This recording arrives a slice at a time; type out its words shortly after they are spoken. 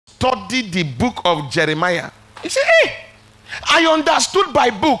studied the book of Jeremiah. He said, hey, I understood by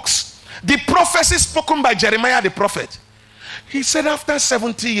books the prophecy spoken by Jeremiah the prophet. He said, after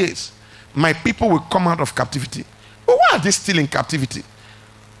 70 years, my people will come out of captivity. But why are they still in captivity?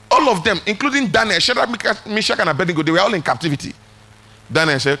 All of them, including Daniel, Shadrach, Meshach, and Abednego, they were all in captivity.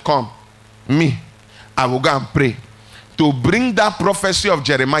 Daniel said, come, I will go and pray to bring that prophecy of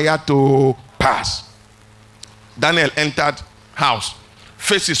Jeremiah to pass. Daniel entered house,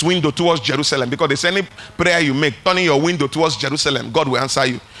 faced his window towards Jerusalem, because they say any prayer you make, turning your window towards Jerusalem, God will answer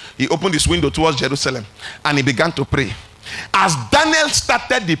you. He opened his window towards Jerusalem and he began to pray. As Daniel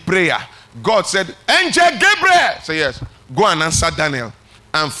started the prayer, God said, Angel Gabriel, say yes, go and answer Daniel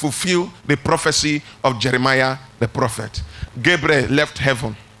and fulfill the prophecy of Jeremiah the prophet. Gabriel left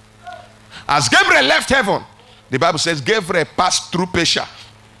heaven. As Gabriel left heaven, the Bible says Gabriel passed through Persia.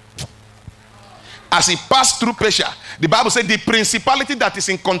 As he passed through Persia, the Bible said the principality that is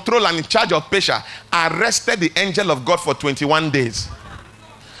in control and in charge of Persia arrested the angel of God for 21 days.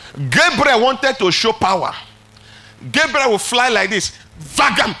 Gabriel wanted to show power. Gabriel will fly like this.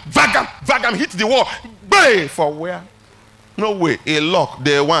 Vagam, vagam, vagam, hit the wall. Bay! For where? No way. A lock.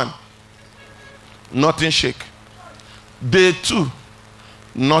 Day 1. Nothing shake. Day 2.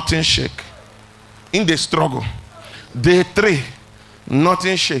 Nothing shake. In the struggle. Day 3.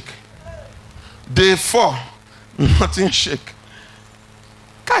 Nothing shake. Day 4. Nothing shake.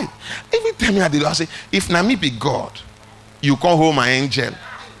 Kai, every time you had the Lord say, if na me be God, you come home my angel.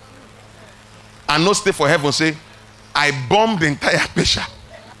 And no stay for heaven say, I bombed the entire Persia.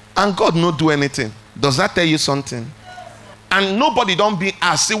 And God no do anything. Does that tell you something? And nobody don't be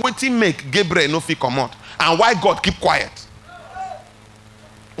asked, say, what he make Gabriel no fit come out? And why God keep quiet?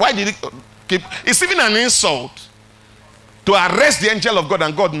 Why did he keep? It's even an insult to arrest the angel of God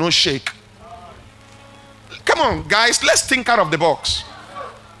and God no shake. Come on, guys, let's think out of the box.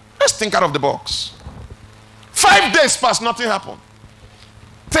 Let's think out of the box. 5 days passed, nothing happened.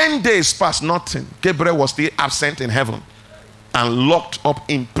 10 days passed, nothing. Gabriel was still absent in heaven and locked up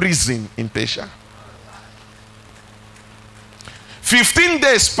in prison in Persia. 15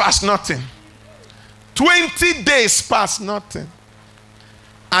 days passed, nothing. 20 days passed, nothing.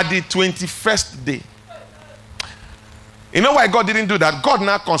 At the 21st day, you know why God didn't do that? God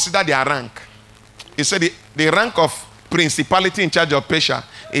now considered their rank. He said the rank of principality in charge of Persia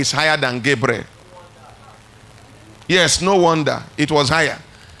is higher than Gabriel. Yes, no wonder it was higher.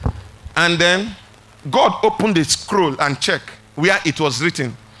 And then God opened the scroll and checked where it was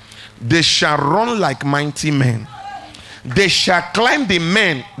written, they shall run like mighty men. They shall climb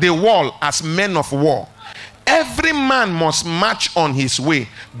the wall as men of war. Every man must march on his way,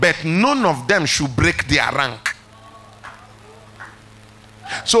 but none of them should break their rank.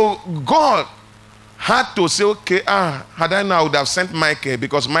 So God had to say, okay, had I now would have sent Michael,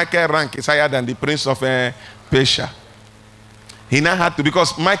 because Michael's rank is higher than the prince of Persia. He now had to,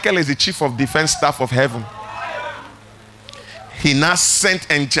 because Michael is the chief of defense staff of heaven. He now sent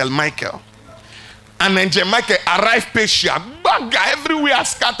Angel Michael. And Angel Michael arrived Persia. Baga everywhere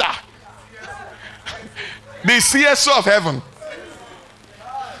scatter. The CSO of heaven.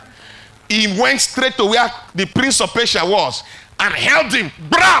 He went straight to where the prince of Persia was and held him.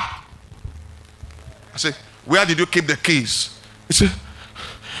 Brap! I said, where did you keep the keys? He said,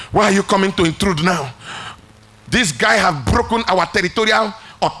 why are you coming to intrude now? This guy have broken our territorial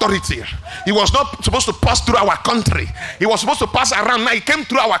authority. He was not supposed to pass through our country. He was supposed to pass around. Now he came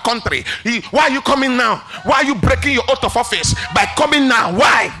through our country. Why are you coming now? Why are you breaking your oath of office by coming now?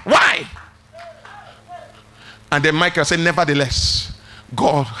 Why? And then Michael said, nevertheless,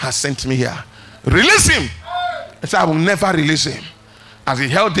 God has sent me here. Release him. I said, I will never release him. As he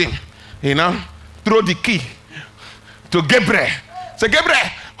held him, he now threw the key to Gabriel. Say, Gabriel,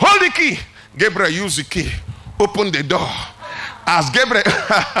 hold the key. Gabriel used the key. Open the door. As Gabriel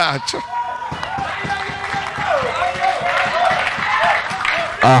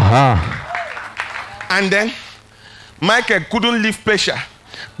and then Michael couldn't leave Persia,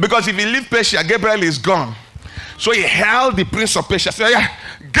 because if he leave Persia, Gabriel is gone. So he held the prince of Persia. Said, yeah,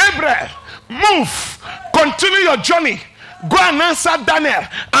 Gabriel, move, continue your journey, go and answer Daniel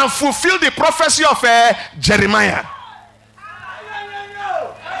and fulfill the prophecy of Jeremiah.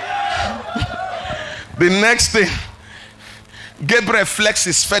 The next thing, Gabriel flexed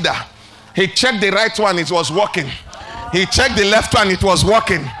his feather. He checked the right one, it was working. He checked the left one, it was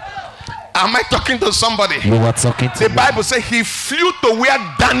working. Am I talking to somebody? You were talking to the me. Bible says he flew to where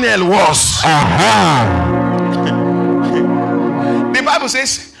Daniel was. The Bible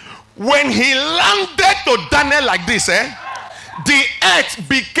says when he landed to Daniel like this, the earth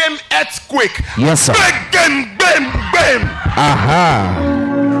became earthquake. Yes, sir. Bam, bam, bam,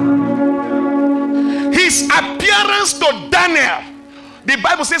 bam. response to Daniel, the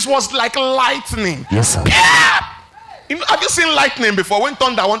Bible says, was like lightning. Yes, sir. Have you seen lightning before? When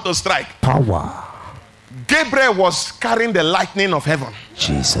thunder want to strike? Power. Gabriel was carrying the lightning of heaven.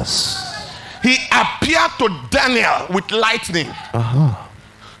 Jesus. He appeared to Daniel with lightning.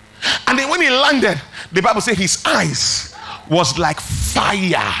 And then when he landed, the Bible says his eyes was like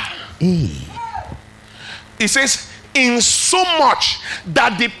fire. He says, in so much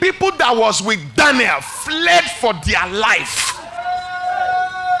that the people that was with Daniel fled for their life.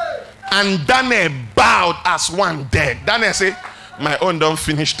 And Daniel bowed as one dead. Daniel said, my own don't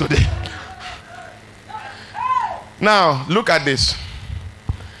finish today. Now, look at this.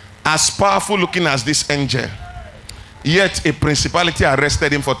 As powerful looking as this angel, yet a principality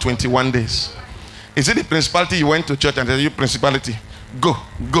arrested him for 21 days. Is it the principality you went to church and said, you principality, go.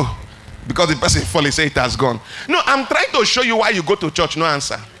 Because the person fall, he say it has gone. No, I'm trying to show you why you go to church, no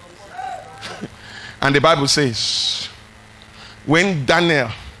answer. And the Bible says, when Daniel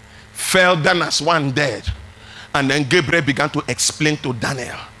fell down as one dead, and then Gabriel began to explain to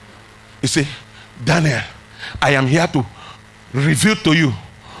Daniel. He said, Daniel, I am here to reveal to you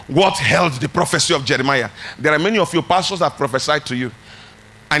what held the prophecy of Jeremiah. There are many of you pastors that prophesied to you,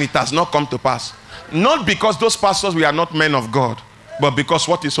 and it has not come to pass. Not because those pastors were not men of God, but because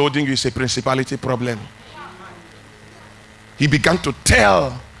what is holding you is a principality problem. He began to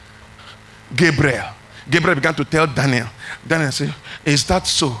tell Gabriel. Gabriel began to tell Daniel. Daniel said, is that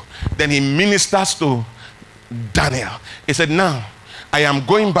so? Then he ministers to Daniel. He said, now I am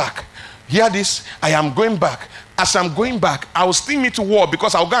going back. Hear this, I am going back. As I'm going back, I will still meet war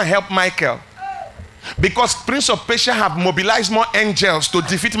because I'll go and help Michael. Because Prince of Persia have mobilized more angels to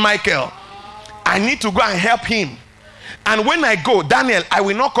defeat Michael. I need to go and help him. And when I go, Daniel, I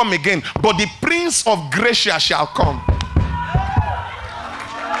will not come again, but the Prince of Gracia shall come.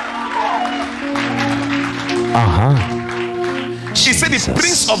 He said the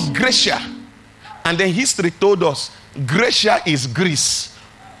Prince of Gracia. And then history told us Gracia is Greece.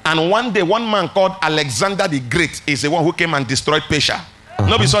 And one day, one man called Alexander the Great is the one who came and destroyed Persia.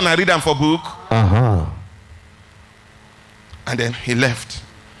 Nobody saw I read them for book. And then he left.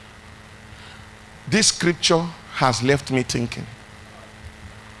 This scripture has left me thinking.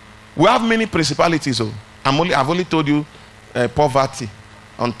 We have many principalities. Oh, I've only told you poverty,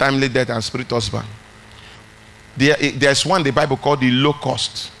 untimely death, and spirit husband. There's one the Bible called the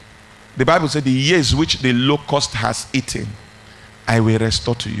locust. The Bible said the years which the locust has eaten, I will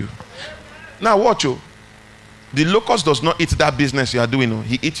restore to you. Now watch you. The locust does not eat that business you are doing. No.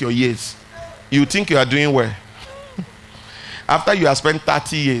 He eats your years. You think you are doing well. After you have spent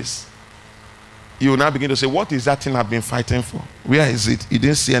 30 years, you will now begin to say, what is that thing I've been fighting for? Where is it? You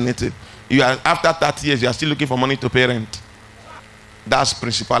didn't see anything. You are, after 30 years, you are still looking for money to pay rent. That's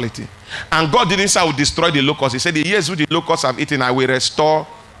principality. And God didn't say I will destroy the locusts. He said, the years which the locusts have eaten, I will restore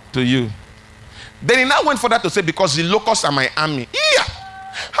to you. Then he now went further to say, because the locusts are my army. Yeah.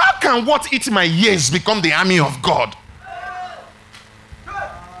 How can what eat my years become the army of God?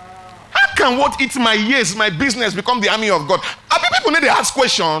 How can what eat my years, my business, become the army of God? People need to ask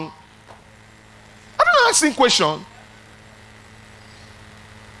question. I don't know asking question.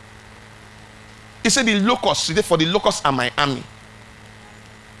 He said the locusts, for the locusts are my army.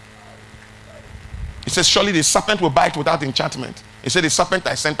 He says, surely the serpent will bite without enchantment. He said, the serpent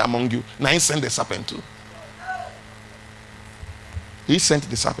I sent among you. Now he sent the serpent too. He sent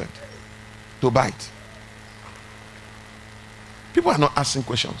the serpent to bite. People are not asking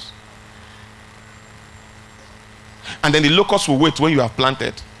questions. And then the locust will wait when you have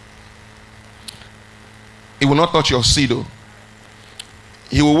planted. It will not touch your seed though.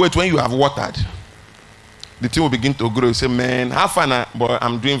 He will wait when you have watered. The thing will begin to grow. You say, man, how far now? But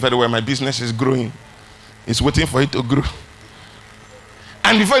I'm doing very well. My business is growing. It's waiting for it to grow.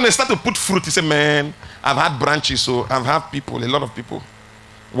 And before you start to put fruit, you say, man, I've had branches, so I've had people, a lot of people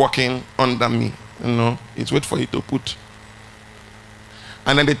working under me. You know, it's wait for it to put.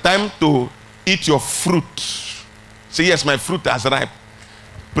 And then the time to eat your fruit, say, yes, my fruit has ripe.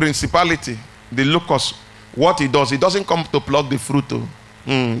 Principality, the locust, what he does, he doesn't come to pluck the fruit.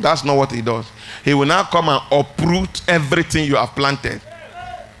 That's not what he does. He will now come and uproot everything you have planted,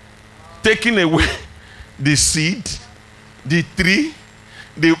 taking away the seed, the tree,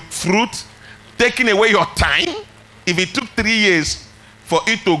 the fruit, taking away your time. If it took 3 years for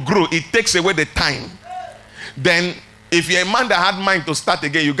it to grow, it takes away the time. Then if you're a man that had mind to start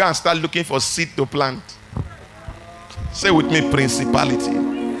again, you go and start looking for seed to plant. Say with me, principality.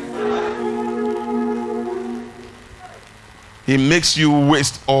 He makes you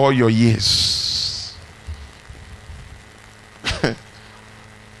waste all your years.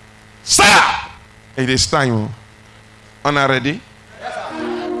 Sir, it is time. Honor ready?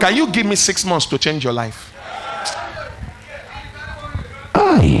 Can you give me 6 months to change your life?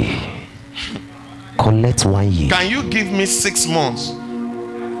 I collect 1 year. Can you give me 6 months?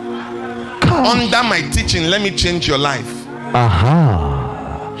 Under my teaching, let me change your life.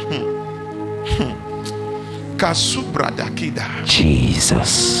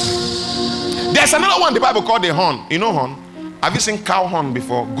 Jesus. There's another one the Bible called the horn. You know horn? Have you seen cow horn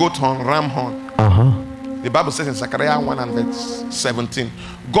before? Goat horn, ram horn. The Bible says in Zechariah 1 and verse 17,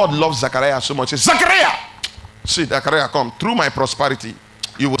 God loves Zechariah so much. He says, Zechariah, see, Zechariah, come. Through my prosperity,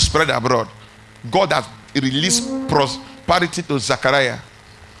 you will spread abroad. God has released prosperity to Zechariah.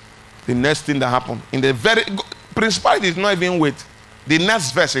 The next thing that happened, in the very principality is not even with. The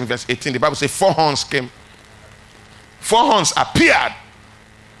next verse, in verse 18, the Bible says 4 horns came. 4 horns appeared.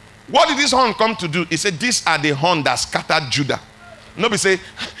 What did this horn come to do? He said, these are the horn that scattered Judah. Nobody say,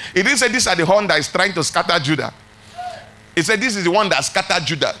 he didn't say these are the horn that is trying to scatter Judah. He said this is the one that scattered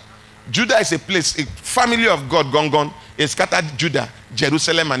Judah. Judah is a place, a family of God gone. It scattered Judah,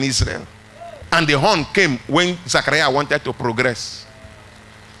 Jerusalem and Israel. And the horn came when Zechariah wanted to progress.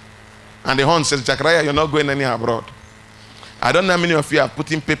 And the horn says, Zechariah, you're not going anywhere abroad. I don't know how many of you have put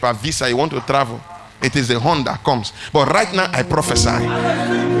in paper, visa, you want to travel. It is the horn that comes. But right now I prophesy.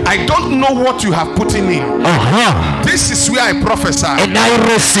 I don't know what you have put in. This is where I prophesy. And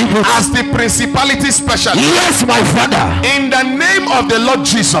I receive it. As the principality specialist. Yes, my Father. In the name of the Lord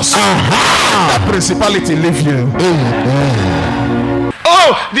Jesus. That principality leave you.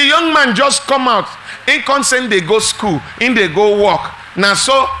 Oh, the young man just come out. In consent they go school. In they go work. Now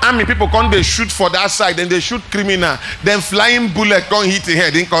so army people come they shoot for that side. Then they shoot criminal. Then flying bullet come hit the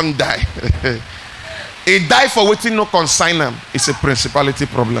head. Then come die. He die for waiting no consign him. It's a principality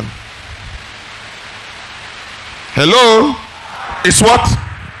problem. Hello? It's what?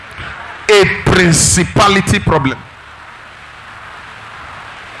 A principality problem.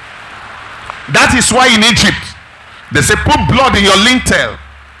 That is why in Egypt they say put blood in your lintel.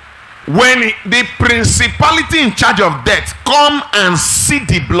 When the principality in charge of death come and see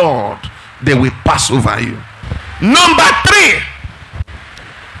the blood, they will pass over you. Number 3,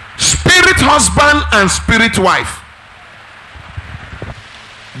 spirit husband and spirit wife.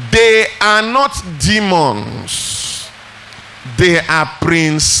 They are not demons. They are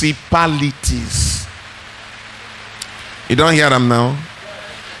principalities. You don't hear them now?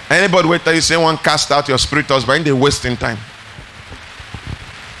 Anybody wait till you say one cast out your spirit husband, they're wasting time.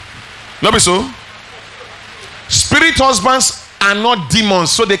 Not be so. Spirit husbands are not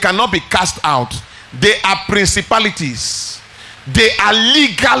demons, so they cannot be cast out. They are principalities. They are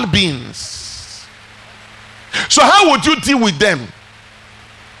legal beings. So how would you deal with them?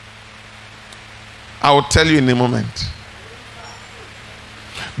 I will tell you in a moment.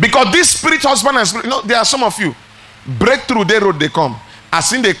 Because this spirit husband and spirit, there are some of you, breakthrough they road they come. As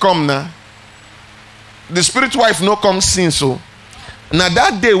soon they come now, the spirit wife no come sin so. Now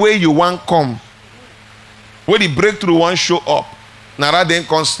that day where you want come, where the breakthrough won't show up, now that then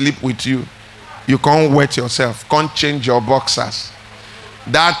come sleep with you. You can't wet yourself, can't change your boxers.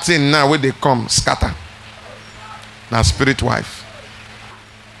 That thing now where they come, scatter. Now spirit wife.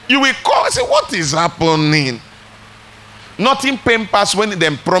 You will call and say, what is happening? Nothing pampers when they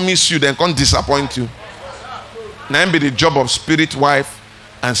promise you, they can't disappoint you. Now be the job of spirit wife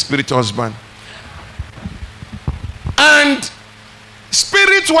and spirit husband. And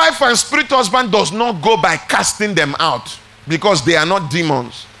spirit wife and spirit husband does not go by casting them out, because they are not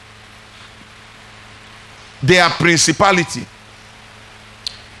demons. They are principality.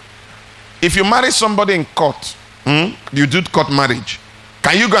 If you marry somebody in court, you do court marriage,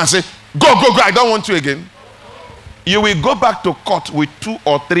 can you go and say, go, I don't want you again? You will go back to court with 2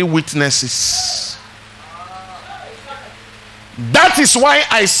 or 3 witnesses. That is why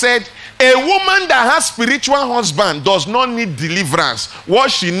I said a woman that has spiritual husband does not need deliverance.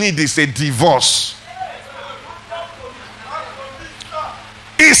 What she needs is a divorce.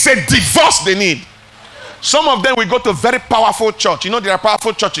 It's a divorce they need. Some of them will go to very powerful church. You know, there are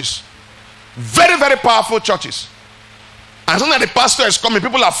powerful churches. Very, very powerful churches. As soon as the pastor is coming,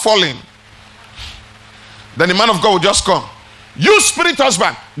 people are falling. Then the man of God will just come. You spirit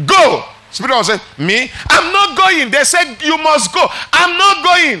husband, go. Spirit husband say, me? I'm not going. They said you must go. I'm not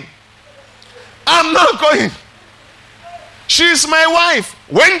going. I'm not going. She's my wife.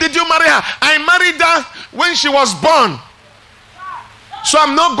 When did you marry her? I married her when she was born. So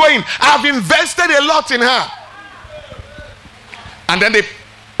I'm not going. I've invested a lot in her. And then the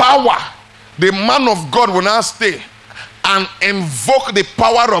power, the man of God will now stay and invoke the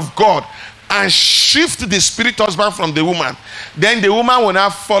power of God and shift the spirit husband from the woman. Then the woman will now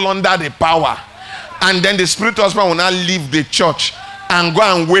fall under the power. And then the spirit husband will now leave the church and go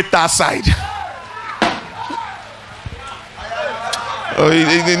and wait outside. Oh,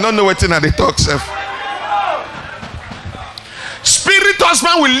 he don't know what in the talk, sir. Spirit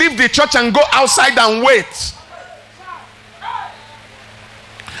husband will leave the church and go outside and wait.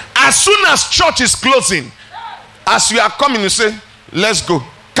 As soon as church is closing, as you are coming, you say, let's go.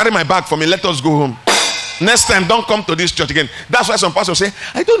 Carry my bag for me. Let us go home. Next time, don't come to this church again. That's why some pastors say,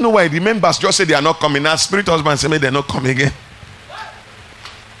 I don't know why the members just say they are not coming. Now, spirit husband say, maybe they're not coming again.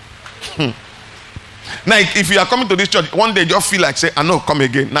 Now, if you are coming to this church, one day you just feel like, say, I know, come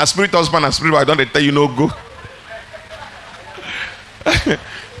again. Now, spirit husband and spirit wife, don't they tell you no go?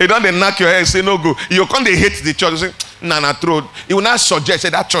 They don't they knock your head and say no go. You come, they hate the church. You say, nah, throw. You will not suggest, say,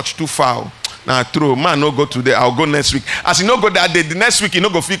 that church too far. Now, throw. Man, no go today. I'll go next week. As you no go that day, the next week, you no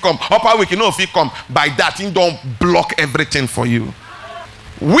go feel come. Upper week, you no feel come. By that, he don't block everything for you.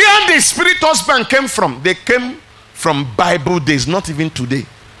 Where the spirit husband came from? They came from Bible days, not even today.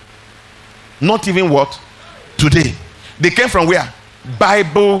 Not even what? Today. They came from where?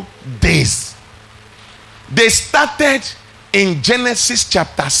 Bible days. They started in Genesis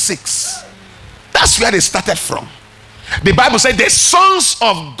chapter 6. That's where they started from. The Bible said the sons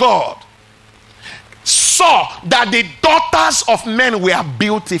of God saw that the daughters of men were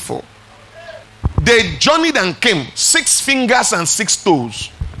beautiful. They journeyed and came, 6 fingers and 6 toes.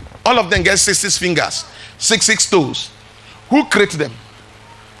 All of them get 6 fingers, 6 toes. Who created them?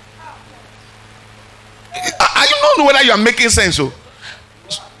 I don't know whether you are making sense.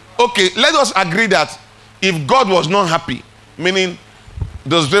 Okay, let us agree that if God was not happy, meaning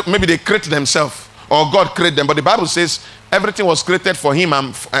maybe they created themselves or God created them, but the Bible says everything was created for him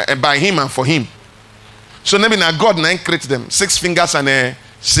and by him and for him. So maybe now God now created them, 6 fingers and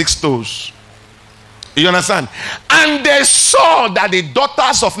 6 toes. You understand? And they saw that the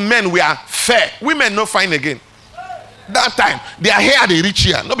daughters of men were fair. Women no fine again. That time their hair they reach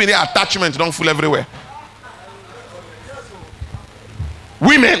here. Nobody their attachment don't full everywhere.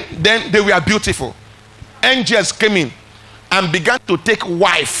 Women, then they were beautiful. Angels came in and began to take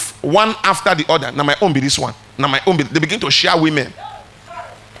wife one after the other. Now my own be this one. Now my own be. They begin to share women.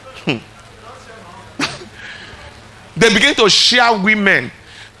 They begin to share women.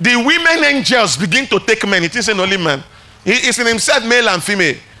 The women angels begin to take men. It isn't only man. He is in himself male and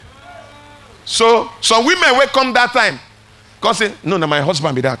female. So some women will come that time. God say, no, my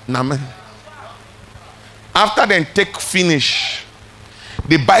husband be that. Nah, man. After they take finish,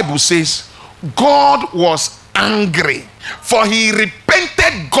 the Bible says God was angry, for he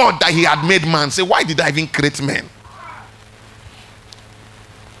repented God that he had made man. Say, why did I even create men?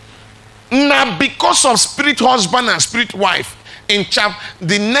 Now, because of spirit husband and spirit wife, in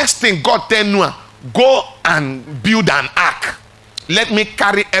the next thing God tell Noah, go and build an ark. Let me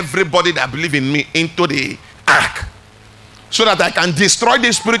carry everybody that believe in me into the ark, so that I can destroy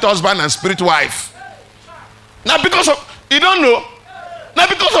the spirit husband and spirit wife. Now, because of, you don't know, now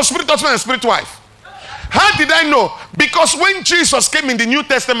because of spirit husband and spirit wife. How did I know? Because when Jesus came in the New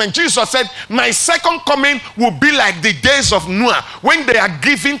Testament, Jesus said, my second coming will be like the days of Noah, when they are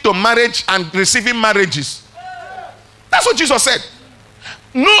giving to marriage and receiving marriages. That's what Jesus said.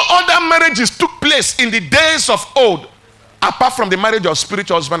 No other marriages took place in the days of old, apart from the marriage of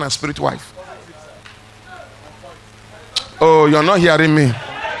spiritual husband and spirit wife. Oh, you're not hearing me.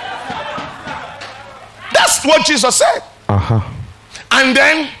 That's what Jesus said. And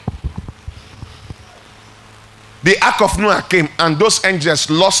then the ark of Noah came, and those angels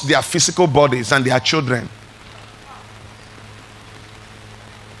lost their physical bodies and their children.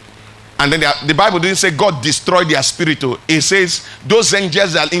 And then the Bible didn't say God destroyed their spirit. It says those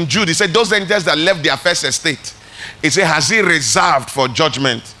angels that in Jude, it said those angels that left their first estate, it said, has he reserved for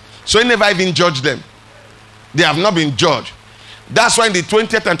judgment? So he never even judged them. They have not been judged. That's why in the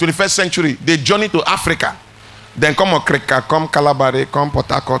 20th and 21st century, they journey to Africa. Then come Okrika, come Calabari, come Port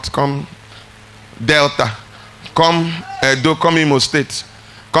Harcourt, come Delta, come Edo, come Imo State,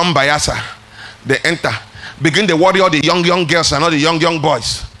 come Bayelsa. They enter. Begin to worry all the young girls and all the young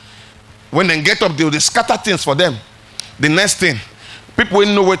boys. When they get up, they will scatter things for them. The next thing, people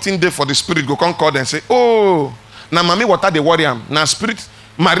will know waiting there for the spirit go come call them and say, oh, now mommy, what are they worry am? Now spirit,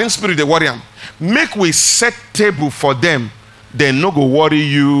 marine spirit, they worry am. Make we set table for them. They no go worry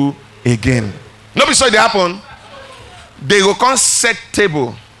you again. Nobody saw it happen. They will come set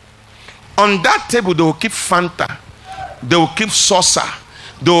table. On that table, they will keep Fanta. They will keep saucer.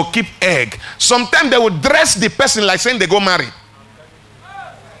 They will keep egg. Sometimes they will dress the person like saying they go marry.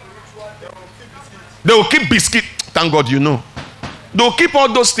 They will keep biscuit. Thank God you know. They will keep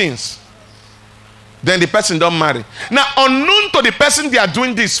all those things. Then the person don't marry. Now, unknown to the person they are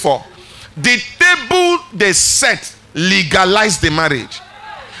doing this for, The table they set legalized the marriage.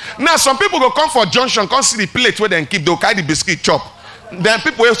 Now some people go come for junction, come see the plate where they keep, they'll carry the biscuit chop. Then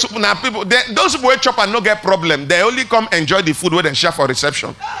those people who chop and no get problem, they only come enjoy the food where they share for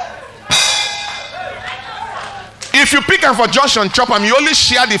reception. If you pick them for junction, chop them, you only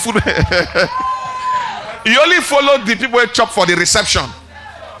share the food. You only follow the people who chop for the reception.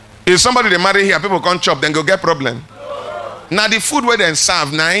 If somebody they marry here, people can't chop, then go get problem. Now the food where they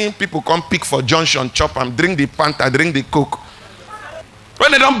serve, now people come pick for junction, chop and drink the Fanta, drink the Coke.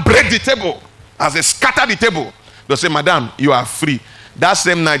 When they don't break the table, as they scatter the table, they'll say, Madam, you are free. That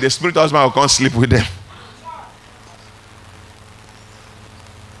same night, the spirit husband will come sleep with them.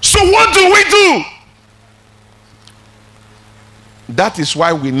 So what do we do? That is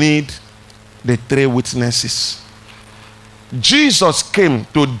why we need the 3 witnesses. Jesus came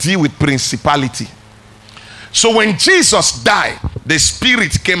to deal with principality. So when Jesus died, the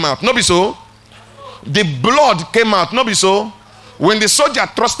spirit came out. No be so? The blood came out. No be so? When the soldier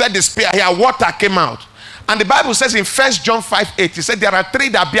thrusted the spear here, water came out. And the Bible says in 1 John 5:8, it said there are 3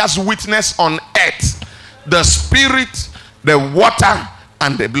 that bears witness on earth: the spirit, the water,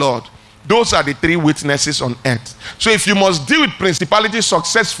 and the blood. Those are the 3 witnesses on earth. So if you must deal with principality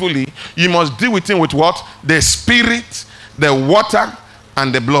successfully, you must deal with him with what? The spirit, the water,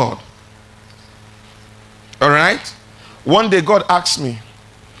 and the blood. All right? One day God asked me,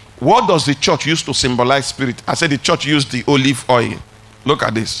 what does the church use to symbolize spirit? I said the church used the olive oil. Look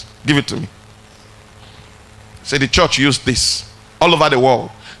at this. Give it to me. Say the church used this all over the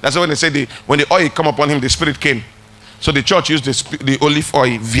world. That's why when they say when the oil come upon him, the spirit came. So the church used the olive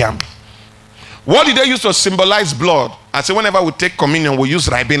oil. Viam. What did they use to symbolize blood? I say whenever we take communion, we use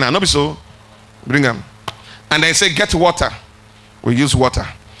ribena. No be so? Bring them. And they say get water. We use water.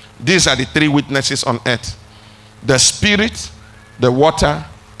 These are the 3 witnesses on earth: the spirit, the water,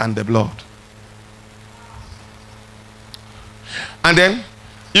 and the blood. And then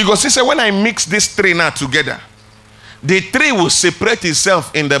you go see, say when I mix these 3 now together, the 3 will separate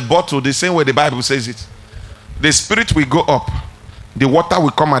itself in the bottle the same way the Bible says it. The spirit will go up, the water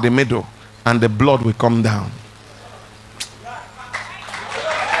will come at the middle, and the blood will come down.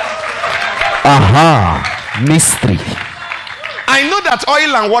 Aha, mystery. I know that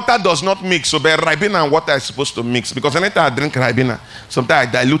oil and water does not mix, so but ribena and water is supposed to mix, because anytime I drink ribena, sometimes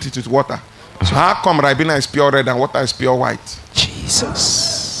I dilute it with water. So how come ribena is pure red and water is pure white?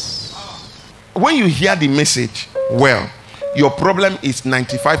 Jesus. When you hear the message, well, your problem is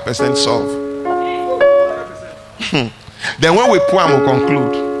 95% solved. Then when we pour, we'll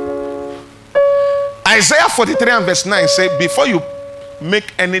conclude. Isaiah 43 and verse 9 say, before you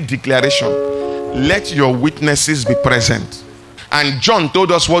make any declaration, let your witnesses be present. And John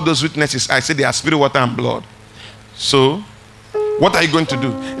told us what those witnesses are. I said they are spirit, water, and blood. So, what are you going to do?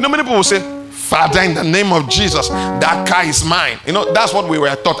 You know, many people will say, Father, in the name of Jesus, that car is mine. You know, that's what we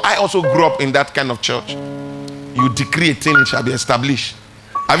were taught. I also grew up in that kind of church. You decree a thing, it shall be established.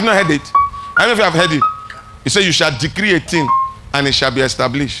 Have you not heard it? I don't know if you have heard it. You say you shall decree a thing and it shall be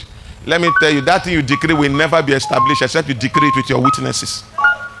established. Let me tell you, that thing you decree will never be established except you decree it with your witnesses.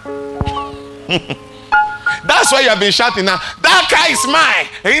 That's why you have been shouting now, that car is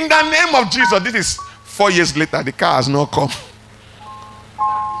mine. In the name of Jesus. This is 4 years later, the car has not come.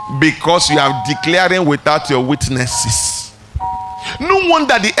 Because you are declaring without your witnesses. No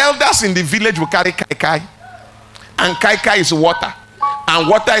wonder the elders in the village will carry kai kai. And kai kai is water. And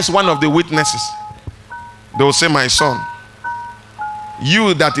water is one of the witnesses. They will say, my son,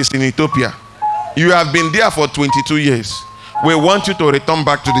 you that is in Ethiopia, you have been there for 22 years. We want you to return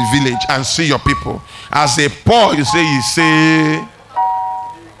back to the village and see your people. As they pour, you say,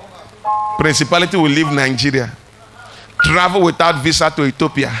 principality will leave Nigeria, travel without visa to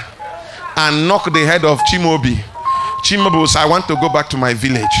Ethiopia, and knock the head of Chimobi. Chimobi will say, I want to go back to my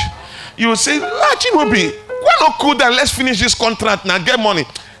village. You will say, Chimobi, why not cool down? Let's finish this contract now, get money.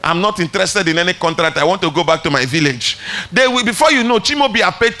 I'm not interested in any contract. I want to go back to my village. They will, before you know, Chimobi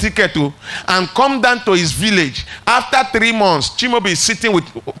have paid ticket to and come down to his village. After 3 months, Chimobi is sitting with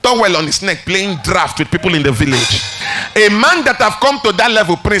towel on his neck playing draft with people in the village. A man that have come to that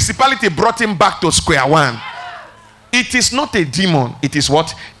level, principality brought him back to square one. It is not a demon. It is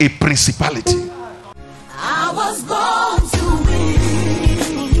what? A principality. I was born